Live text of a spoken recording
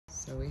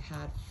So we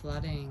had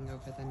flooding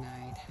over the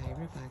night. Hi,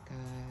 Rebecca.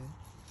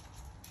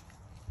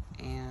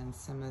 And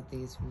some of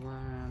these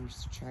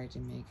worms tried to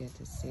make it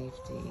to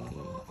safety.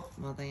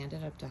 Well, they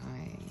ended up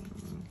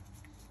dying.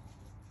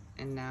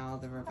 And now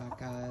the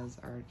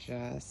Rebeccas are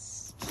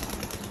just...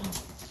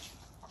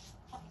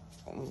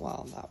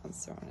 Well, that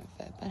one's throwing a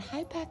fit. But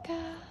hi,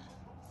 Becca.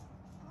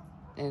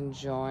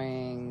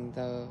 Enjoying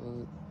the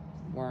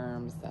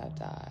worms that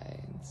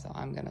died. So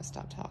I'm gonna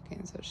stop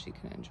talking so she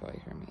can enjoy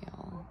her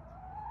meal.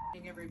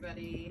 Good morning,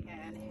 everybody,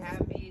 and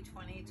happy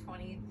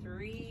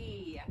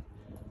 2023.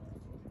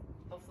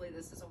 Hopefully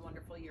this is a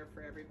wonderful year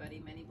for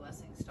everybody. Many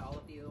blessings to all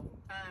of you.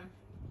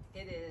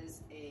 It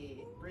is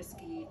a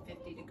risky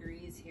 50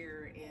 degrees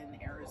here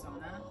in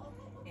Arizona,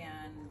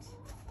 and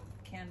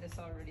Candace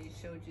already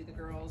showed you the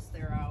girls.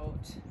 They're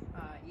out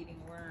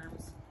eating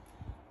worms,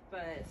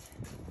 but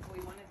we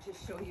wanted to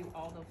show you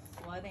all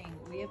the flooding.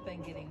 We have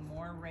been getting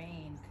more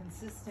rain,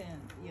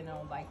 consistent, you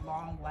know, like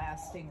long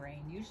lasting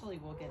rain. Usually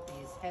we'll get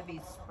these heavy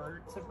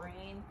spurts of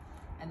rain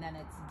and then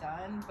it's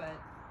done, but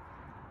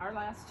our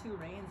last two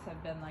rains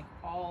have been like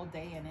all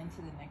day and into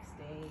the next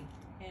day.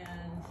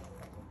 And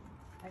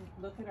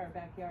look at our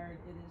backyard.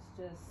 It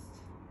is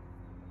just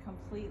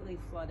completely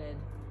flooded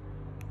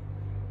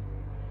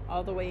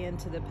all the way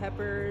into the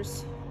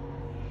peppers.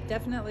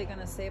 Definitely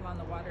gonna save on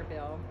the water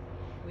bill.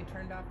 We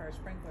turned off our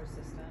sprinkler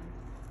system.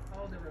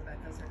 Oh, the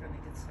Rebeccas are gonna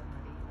get so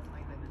muddy. Oh my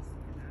goodness,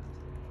 look at that.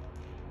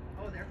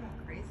 Oh, they're going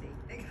crazy.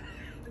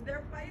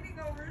 They're fighting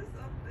over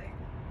something.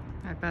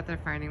 I bet they're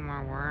finding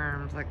more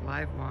worms, like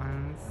live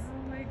ones.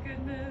 Oh my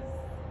goodness.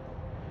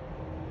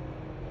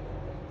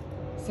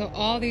 So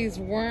all these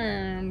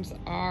worms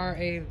are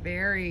a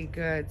very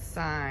good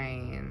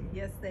sign.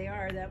 Yes, they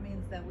are. That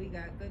means that we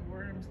got good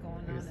worms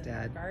going on in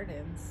our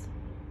gardens.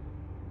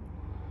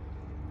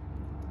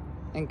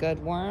 And good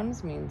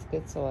worms means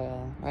good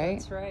soil, right?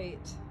 That's right.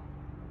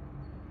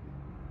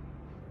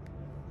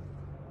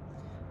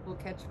 We'll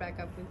catch back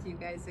up with you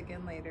guys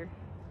again later.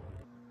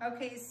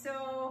 Okay,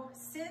 so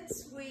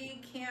since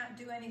we can't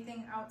do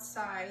anything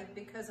outside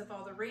because of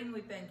all the rain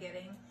we've been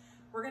getting,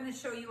 we're going to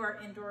show you our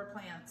indoor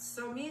plants.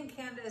 So me and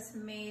Candace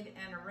made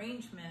an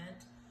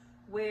arrangement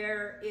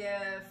where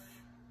if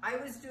I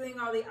was doing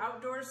all the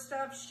outdoor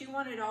stuff, she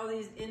wanted all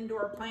these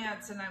indoor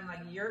plants, and I'm like,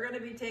 you're going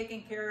to be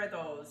taking care of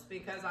those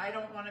because I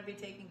don't want to be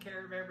taking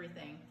care of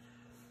everything.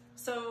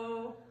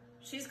 So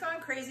she's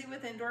gone crazy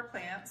with indoor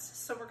plants,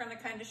 so we're going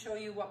to kind of show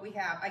you what we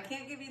have. I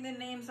can't give you the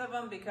names of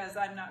them because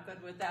I'm not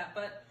good with that,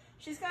 but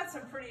she's got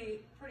some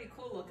pretty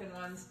cool looking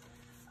ones.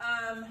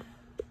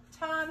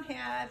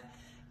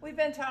 We've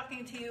been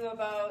talking to you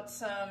about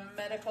some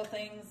medical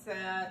things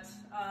that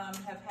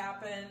have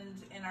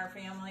happened in our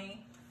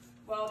family.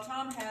 Well,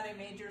 Tom had a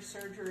major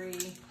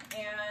surgery,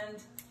 and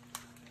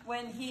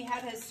when he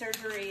had his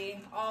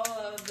surgery, all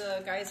of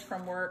the guys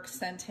from work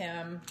sent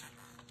him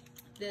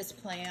this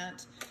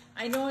plant.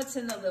 I know it's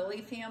in the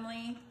lily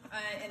family,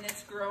 and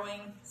it's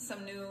growing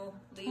some new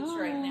leaves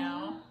right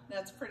now.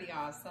 That's pretty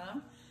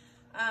awesome.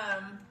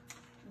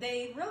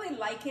 They really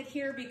like it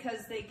here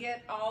because they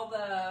get all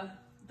the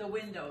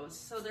windows,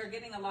 so they're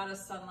getting a lot of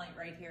sunlight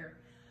right here.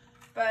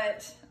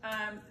 But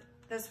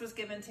this was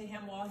given to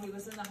him while he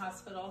was in the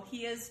hospital.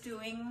 He is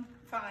doing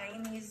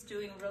fine. He's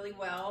doing really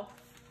well.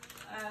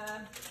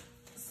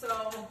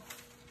 So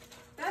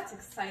that's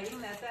exciting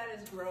that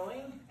is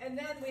growing. And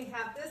then we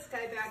have this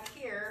guy back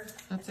here.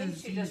 That's I think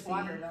she just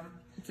watered him.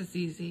 It's a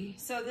ZZ.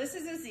 So this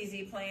is a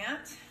ZZ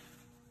plant.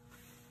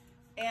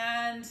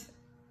 And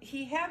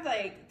he had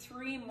like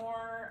 3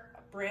 more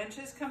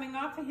branches coming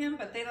off of him,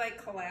 but they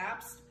like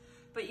collapsed.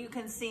 But you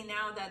can see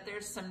now that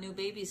there's some new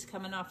babies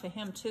coming off of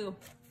him too.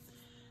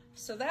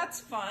 So that's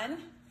fun.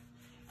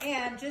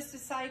 And just a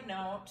side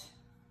note,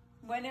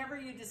 whenever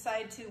you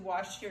decide to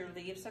wash your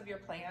leaves of your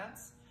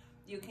plants,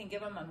 you can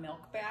give them a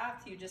milk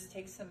bath. You just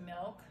take some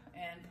milk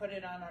and put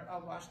it on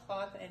a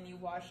washcloth and you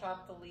wash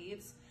off the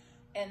leaves,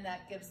 and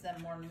that gives them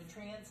more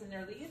nutrients in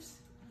their leaves.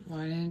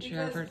 Why didn't you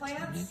ever tell me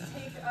that? Because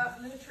plants take up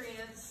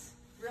nutrients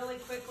really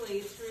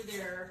quickly through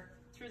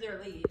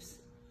their leaves.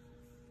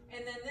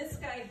 And then this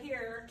guy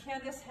here,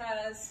 Candace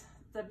has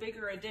the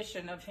bigger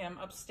edition of him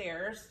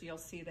upstairs. You'll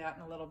see that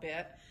in a little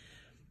bit.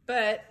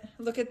 But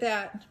look at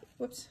that.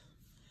 Whoops.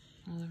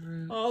 All the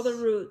roots. All the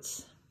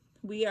roots.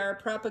 We are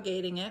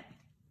propagating it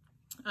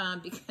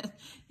because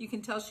you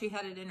can tell she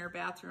had it in her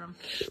bathroom.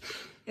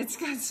 It's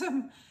got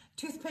some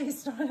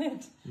toothpaste on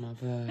it. My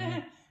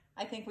bad.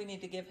 I think we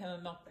need to give him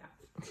a milk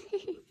bath.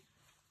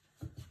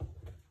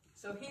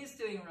 So he's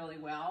doing really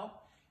well.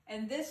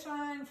 And this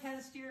one,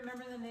 Candace, do you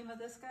remember the name of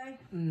this guy?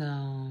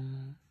 No.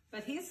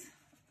 But he's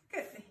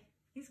good.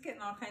 He's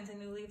getting all kinds of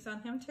new leaves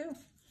on him too,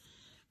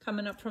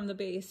 coming up from the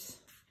base.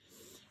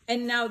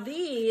 And now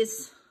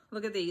these,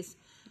 look at these.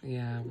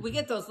 Yeah. We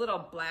get those little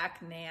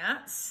black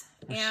gnats.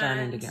 We're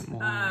starting to get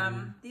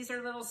more. These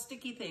are little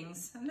sticky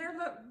things, and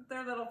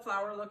they're little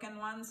flower looking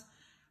ones.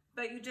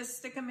 But you just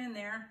stick them in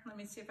there. Let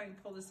me see if I can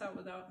pull this out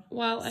without.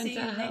 Well, see,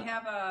 and they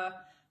have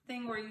a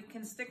thing where you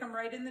can stick them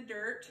right in the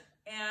dirt,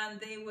 and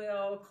they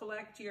will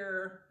collect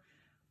your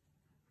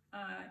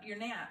your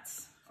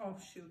gnats. Oh,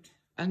 shoot.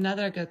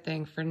 Another good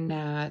thing for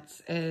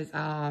gnats is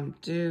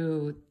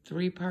do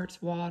 3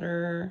 parts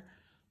water,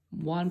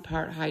 1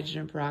 part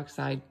hydrogen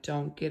peroxide.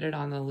 Don't get it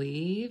on the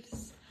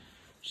leaves.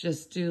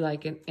 Just do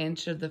like an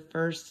inch of the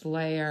first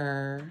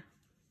layer.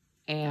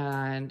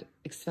 And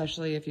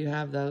especially if you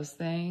have those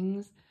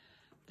things,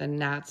 the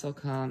gnats will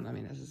come. I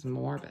mean, this is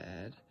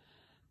morbid.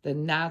 The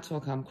gnats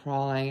will come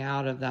crawling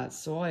out of that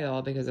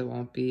soil because it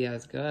won't be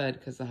as good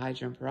because the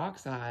hydrogen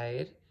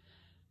peroxide,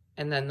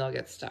 and then they'll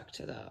get stuck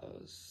to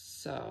those.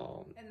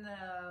 So. And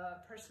the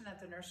person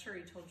at the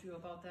nursery told you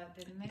about that,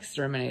 didn't they?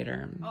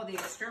 Exterminator. Oh, the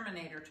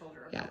exterminator told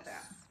her about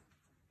that.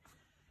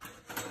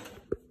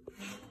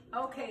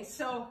 Okay,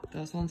 so.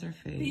 Those ones are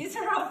fake. These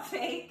are all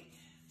fake.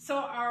 So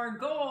our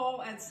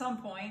goal at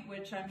some point,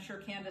 which I'm sure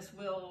Candace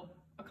will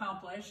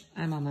accomplish,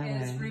 I'm on my way,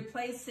 is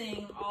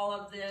replacing all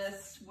of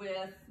this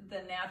with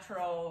the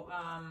natural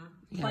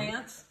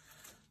plants.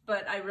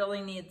 But I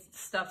really need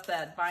stuff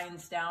that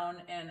vines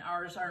down, and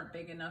ours aren't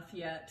big enough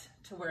yet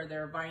to where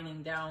they're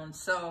vining down.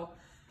 So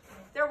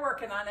they're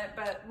working on it,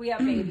 but we have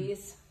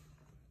babies.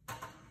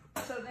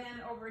 So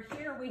then over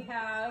here we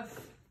have,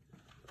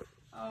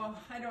 oh,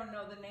 I don't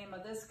know the name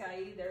of this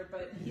guy either,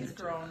 but he's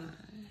grown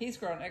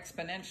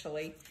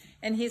exponentially,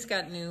 and he's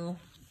got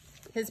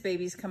his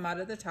babies come out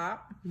of the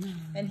top,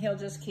 and he'll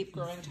just keep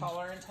growing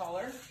taller and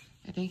taller.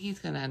 I think he's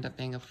going to end up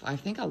being I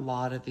think a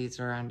lot of these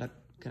are going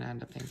to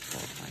end up being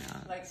floor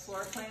plants. Like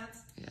floor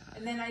plants? Yeah.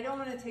 And then I don't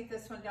want to take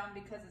this one down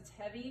because it's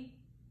heavy,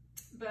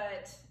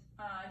 but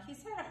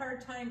he's had a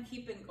hard time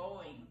keeping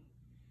going.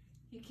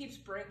 He keeps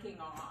breaking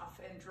off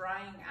and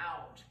drying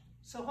out.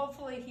 So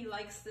hopefully he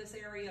likes this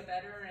area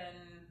better and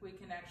we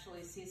can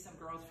actually see some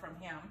growth from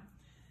him.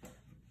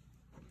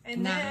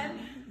 And now,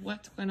 then,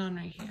 what's going on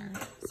right here?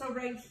 So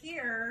right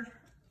here,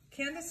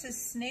 Candace's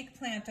snake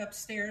plant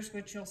upstairs,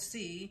 which you'll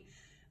see,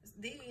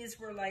 these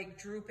were like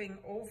drooping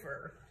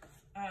over.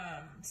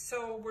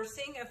 So we're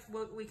seeing if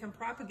we can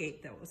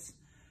propagate those.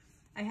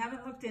 I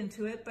haven't looked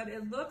into it, but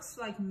it looks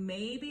like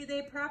maybe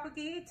they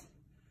propagate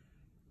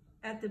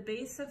at the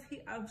base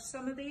of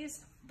some of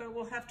these, but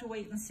we'll have to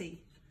wait and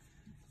see.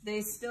 They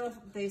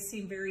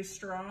seem very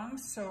strong,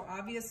 so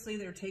obviously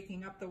they're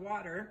taking up the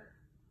water.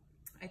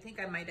 I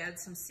think I might add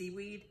some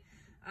seaweed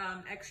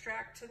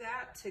extract to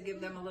that to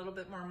give them a little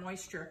bit more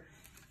moisture.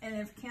 And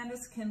if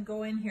Candace can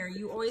go in here,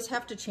 you always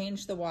have to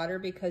change the water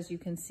because you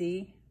can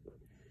see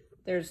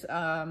there's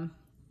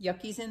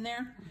yuckies in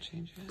there.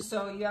 Change it.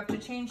 So you have to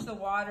change the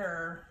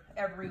water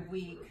every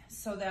week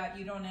so that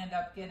you don't end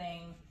up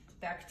getting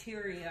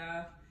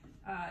bacteria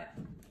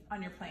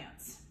on your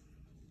plants.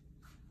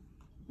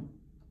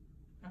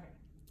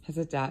 Has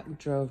it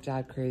drove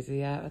Dad crazy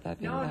yet with that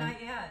being No, done?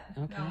 not yet.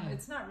 Okay. No,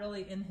 it's not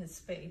really in his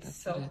face.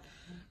 That's so, good.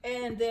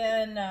 And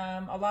then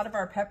a lot of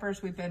our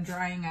peppers we've been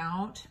drying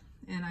out,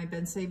 and I've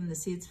been saving the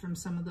seeds from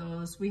some of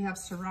those. We have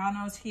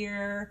serranos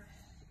here,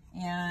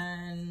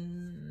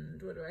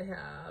 and what do I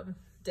have?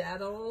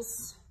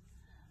 Daddles,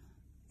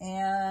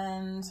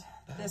 and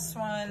this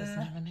one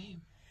doesn't have a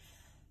name.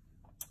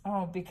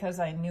 Oh, because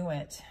I knew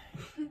it.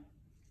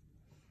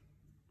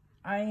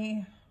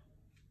 I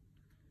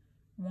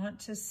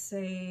want to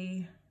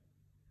say,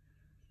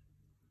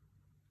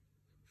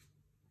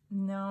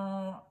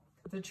 no,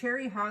 the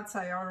cherry hots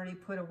I already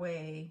put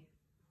away.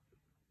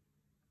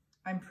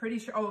 I'm pretty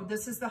sure, oh,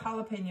 this is the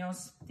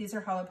jalapenos. These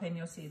are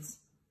jalapeno seeds.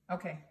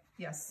 Okay,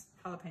 yes,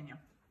 jalapeno.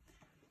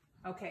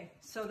 Okay,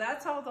 so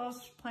that's all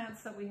those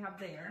plants that we have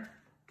there.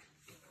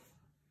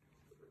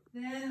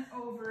 Then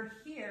over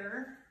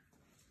here,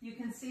 you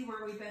can see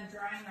where we've been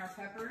drying our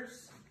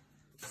peppers.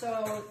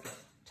 So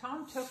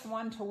Tom took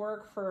one to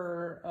work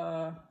for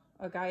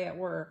a guy at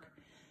work,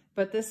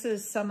 but this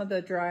is some of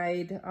the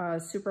dried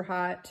super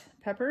hot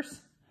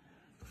peppers.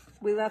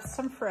 We left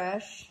some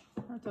fresh.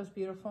 Aren't those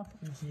beautiful?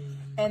 Mm-hmm.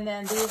 And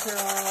then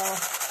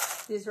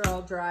these are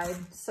all dried.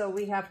 So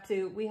we have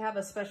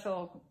a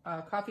special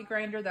coffee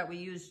grinder that we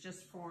use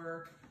just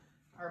for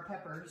our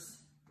peppers,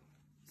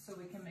 so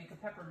we can make a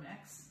pepper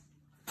mix.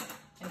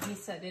 And he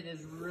said it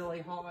is really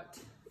hot.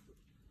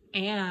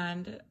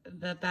 And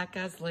the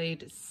Becca's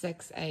laid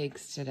 6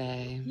 eggs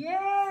today.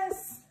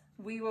 Yes!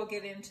 We will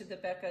get into the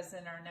Becca's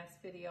in our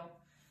next video.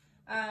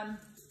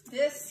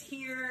 This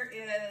here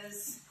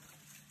is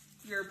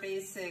your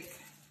basic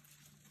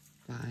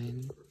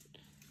Vine.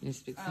 Needs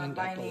to be cleaned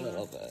up a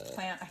little bit.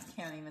 Plant. I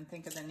can't even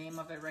think of the name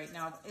of it right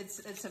now.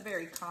 It's a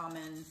very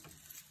common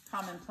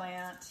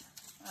plant.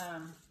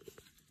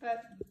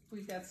 But we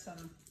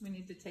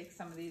need to take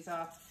some of these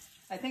off.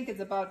 I think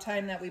it's about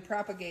time that we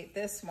propagate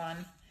this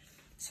one.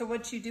 So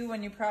what you do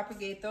when you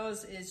propagate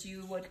those is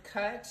you would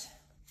cut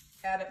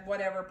at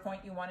whatever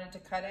point you wanted to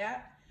cut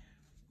at,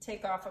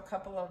 take off a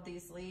couple of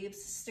these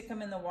leaves, stick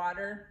them in the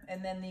water,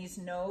 and then these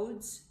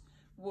nodes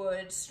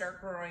would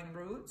start growing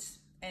roots,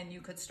 and you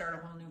could start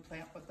a whole new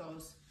plant with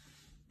those.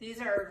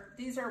 These are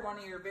one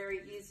of your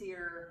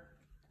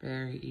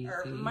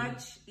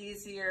much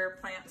easier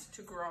plants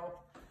to grow.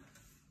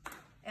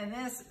 And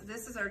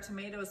this is our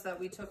tomatoes that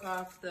we took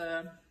off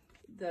the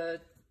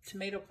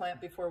tomato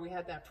plant before we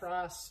had that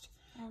frost.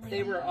 Oh, really?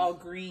 They were all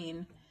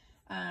green.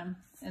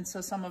 And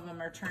so some of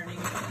them are turning,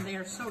 and they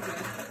are so good.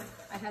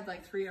 I had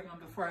like 3 of them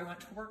before I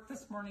went to work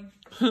this morning.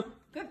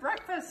 Good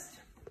breakfast.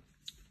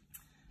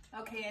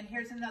 Okay, and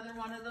here's another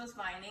one of those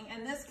vining.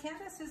 And this,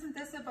 Candace, isn't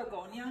this a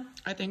begonia?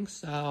 I think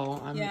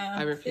so. Yeah,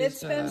 I refuse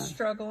it's been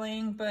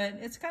struggling, but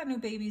it's got new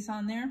babies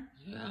on there.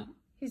 Yeah.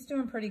 He's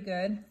doing pretty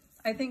good.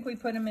 I think we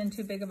put him in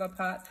too big of a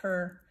pot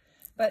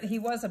but he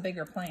was a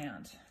bigger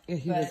plant. Yeah,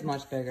 he was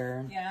much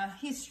bigger. Yeah,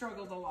 he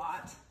struggled a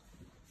lot.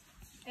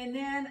 And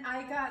then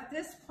I got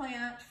this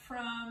plant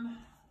from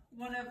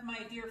one of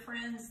my dear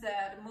friends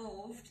that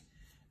moved.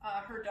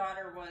 Her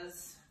daughter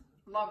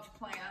loved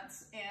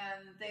plants,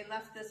 and they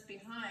left this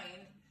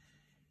behind,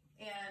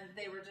 and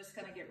they were just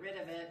going to get rid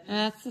of it. And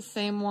that's the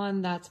same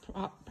one that's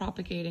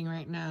propagating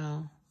right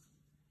now.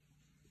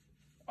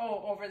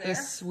 Oh, over there? The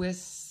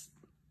Swiss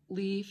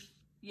leaf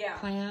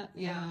plant.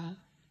 Yeah.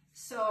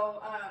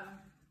 So,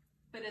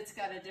 but it's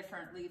got a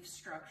different leaf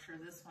structure.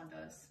 This one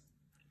does.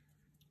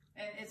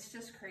 And it's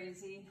just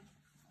crazy.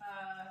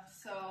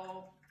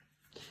 So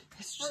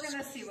we're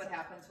going to see what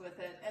happens with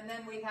it. And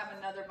then we have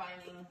another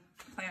vining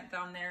plant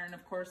down there. And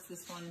of course,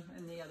 this one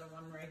and the other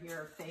one right here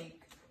are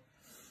fake.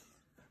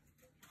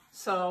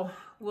 So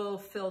we'll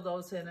fill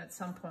those in at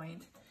some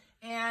point.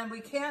 And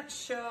we can't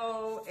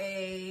show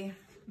a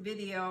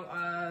video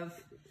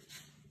of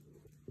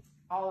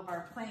all of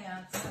our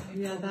plants.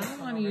 Yeah, that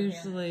one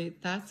usually,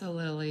 that's a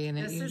lily. And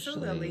this is a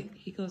lily.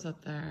 He goes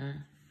up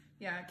there.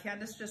 Yeah,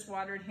 Candace just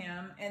watered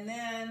him. And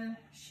then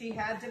she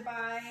had to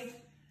buy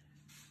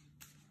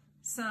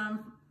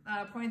some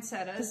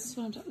poinsettias. This is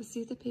what I'm talking about.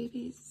 See the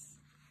babies?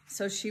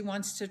 So she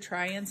wants to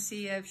try and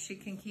see if she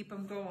can keep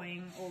them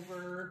going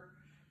over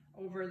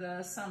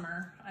the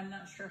summer. I'm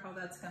not sure how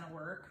that's going to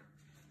work.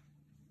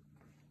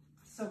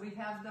 So we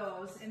have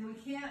those. And we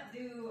can't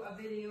do a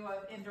video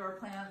of indoor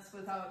plants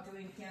without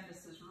doing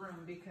Candace's room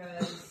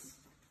because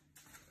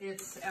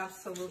it's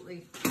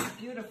absolutely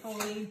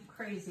beautifully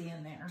crazy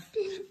in there.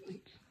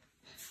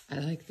 I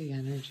like the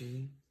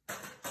energy.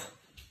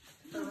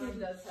 The room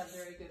does have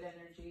very good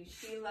energy.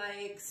 She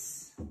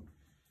likes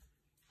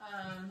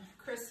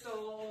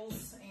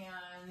crystals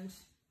and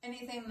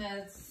anything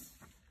that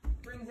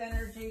brings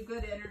energy,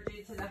 good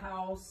energy to the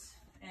house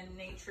and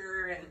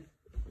nature. And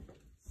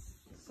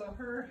so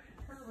her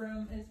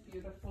room is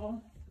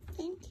beautiful.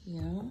 Thank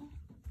you.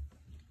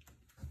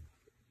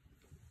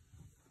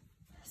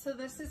 So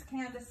this is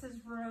Candace's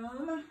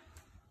room.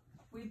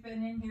 We've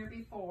been in here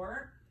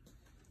before.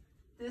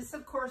 This,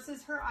 of course,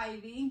 is her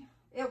ivy.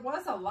 It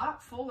was a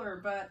lot fuller,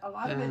 but a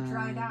lot of it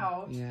dried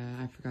out. Yeah,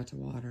 I forgot to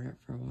water it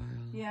for a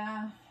while.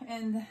 Yeah,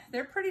 and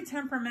they're pretty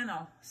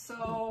temperamental.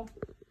 So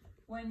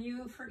when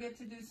you forget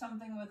to do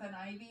something with an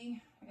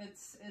ivy,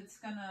 it's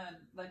gonna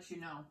let you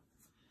know.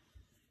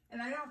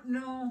 And I don't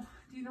know,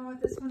 do you know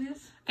what this one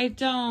is? I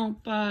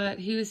don't, but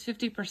he was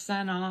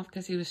 50% off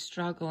because he was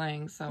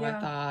struggling. So I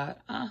thought,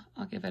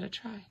 I'll give it a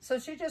try. So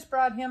she just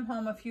brought him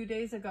home a few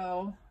days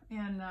ago,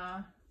 and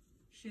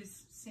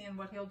she's seeing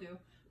what he'll do.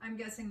 I'm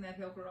guessing that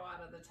he'll grow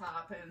out of the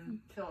top and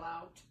fill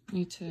out.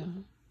 Me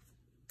too.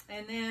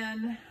 And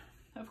then,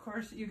 of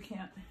course, you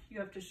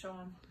have to show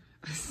him.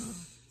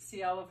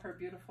 See all of her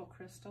beautiful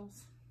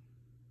crystals.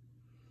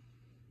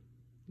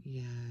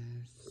 Yes.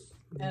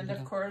 And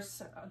of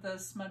course, the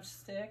smudge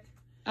stick.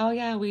 Oh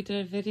yeah, we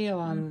did a video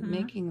on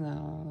making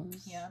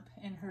those. Yep,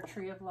 in her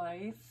tree of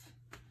life.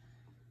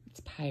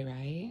 It's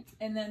pyrite.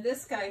 And then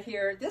this guy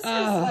here, this is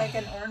like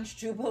an orange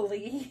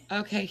jubilee.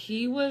 Okay,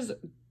 he was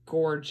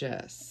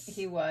gorgeous.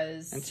 He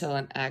was. Until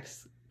an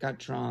ex got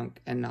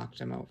drunk and knocked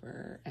him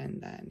over.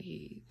 And then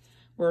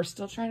we're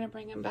still trying to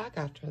bring him back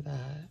after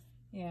that.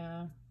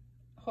 Yeah.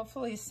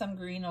 Hopefully some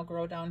green will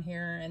grow down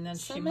here, and then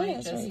she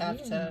might just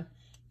have to,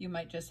 you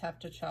might just have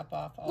to chop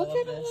off all of this.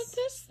 Look at all of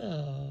this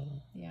though.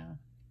 Yeah.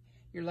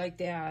 You're like,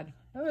 Dad,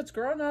 oh, it's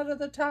growing out of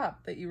the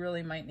top, but you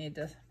really might need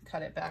to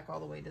cut it back all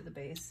the way to the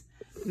base.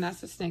 And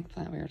that's the snake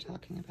plant we were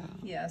talking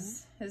about.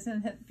 Yes.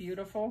 Isn't it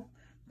beautiful?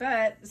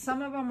 But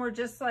some of them were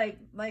just like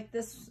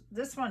this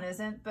one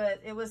isn't, but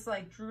it was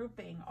like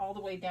drooping all the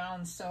way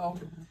down. So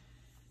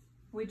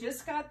we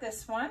just got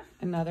this one.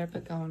 Another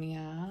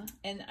begonia.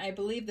 And I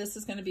believe this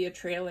is going to be a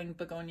trailing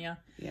begonia.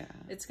 Yeah.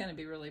 It's going to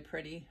be really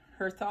pretty.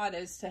 Her thought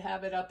is to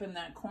have it up in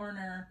that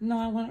corner. No,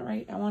 I want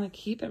it I want to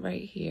keep it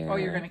right here. Oh,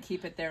 you're going to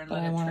keep it there and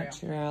let it trail. I want it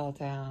to trail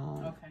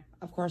down. Okay.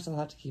 Of course, I'll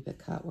have to keep it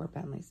cut where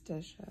Bentley's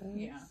dishes.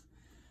 Yeah.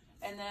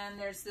 And then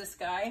there's this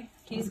guy.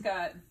 He's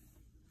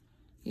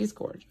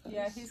gorgeous.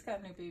 Yeah, he's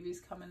got new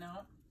babies coming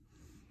out.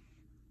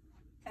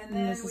 And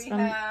then this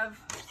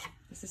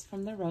is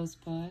from the rose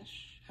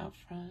bush out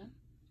front.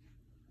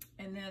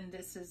 And then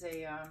this is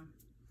a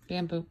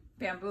bamboo.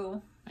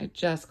 Bamboo. I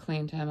just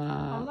cleaned him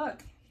up. Oh,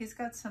 look. He's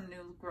got some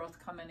new growth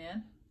coming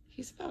in.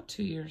 He's about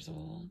 2 years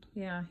old.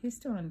 Yeah, he's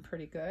doing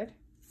pretty good.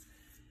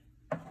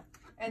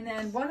 And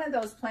then one of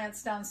those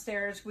plants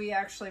downstairs, we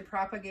actually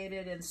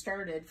propagated and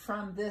started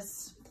from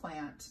this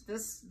plant.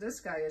 This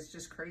guy is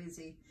just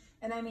crazy.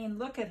 And I mean,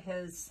 look at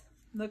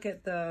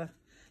the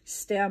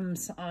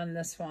stems on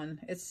this one.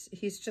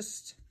 He's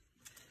just,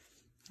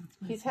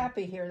 He's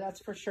happy here, that's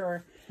for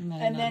sure. And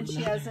And then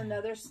she has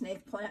another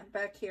snake plant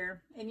back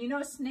here. And you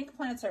know, snake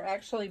plants are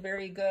actually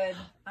very good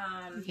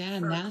Yeah,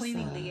 for NASA.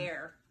 cleaning the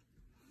air.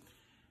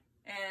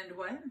 And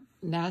what?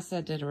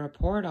 NASA did a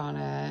report on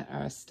it,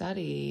 or a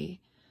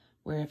study,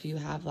 where if you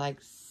have like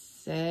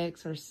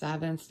 6 or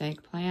 7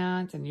 snake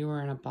plants and you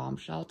were in a bomb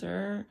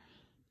shelter,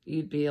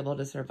 you'd be able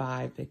to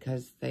survive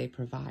because they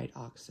provide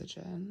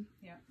oxygen.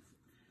 Yeah.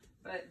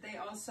 But they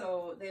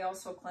also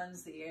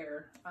cleanse the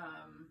air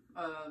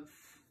of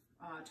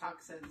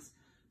toxins.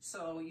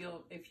 So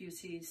if you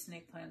see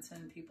snake plants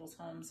in people's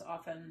homes,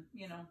 often,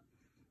 you know,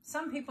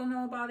 some people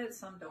know about it,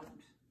 some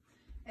don't.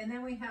 And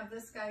then we have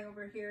this guy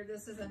over here.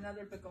 This is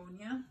another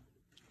begonia.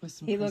 With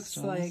some He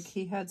crystals. looks like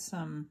he had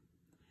something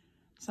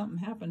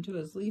happened to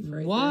his leaf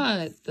right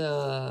What there.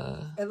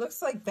 the? It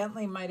looks like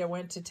Bentley might have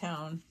went to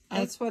town.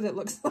 That's what it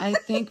looks like. I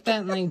think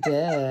Bentley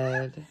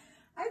did.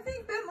 I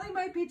think Bentley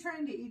might be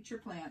trying to eat your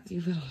plant.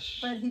 You little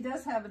But he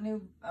does have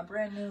a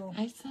brand new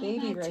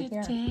baby right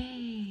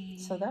here.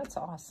 So that's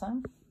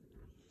awesome.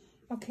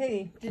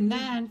 Okay. And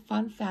then,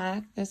 fun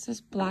fact, this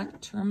is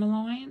black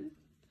tourmaline.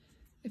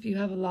 If you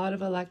have a lot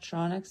of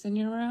electronics in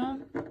your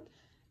room,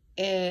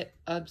 it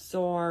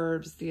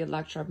absorbs the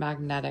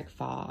electromagnetic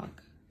fog.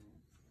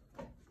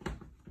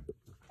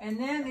 And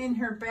then in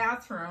her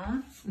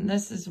bathroom. And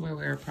this is where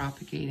we were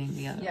propagating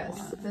the other one.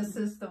 Yes, this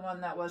is the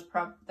one that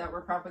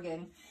we're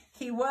propagating.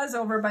 He was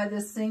over by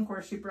this sink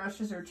where she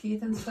brushes her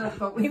teeth and stuff,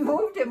 but we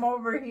moved him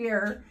over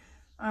here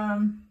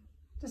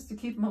just to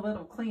keep him a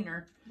little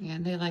cleaner. Yeah,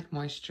 and they like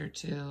moisture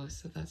too,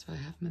 so that's why I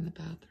have them in the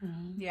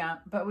bathroom. Yeah,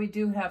 but we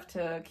do have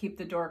to keep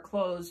the door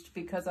closed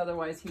because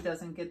otherwise he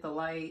doesn't get the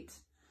light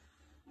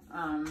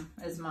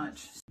as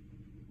much.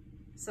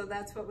 So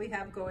that's what we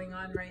have going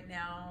on right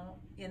now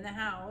in the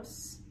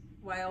house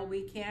while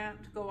we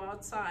can't go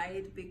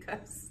outside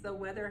because the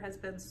weather has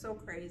been so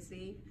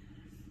crazy.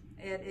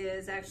 It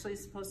is actually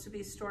supposed to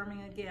be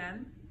storming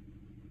again.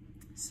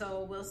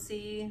 So we'll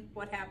see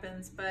what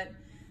happens. But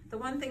the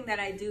one thing that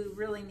I do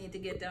really need to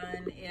get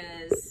done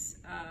is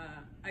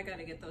I got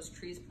to get those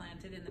trees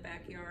planted in the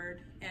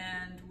backyard.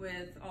 And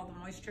with all the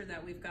moisture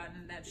that we've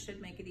gotten, that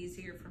should make it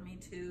easier for me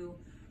to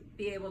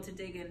be able to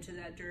dig into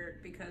that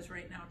dirt because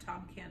right now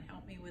Tom can't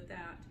help me with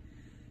that.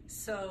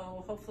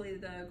 So hopefully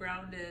the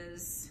ground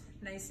is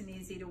nice and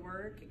easy to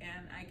work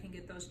and I can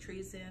get those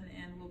trees in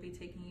and we'll be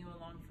taking you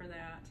along for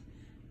that.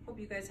 Hope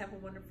you guys have a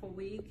wonderful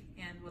week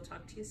and we'll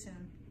talk to you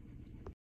soon.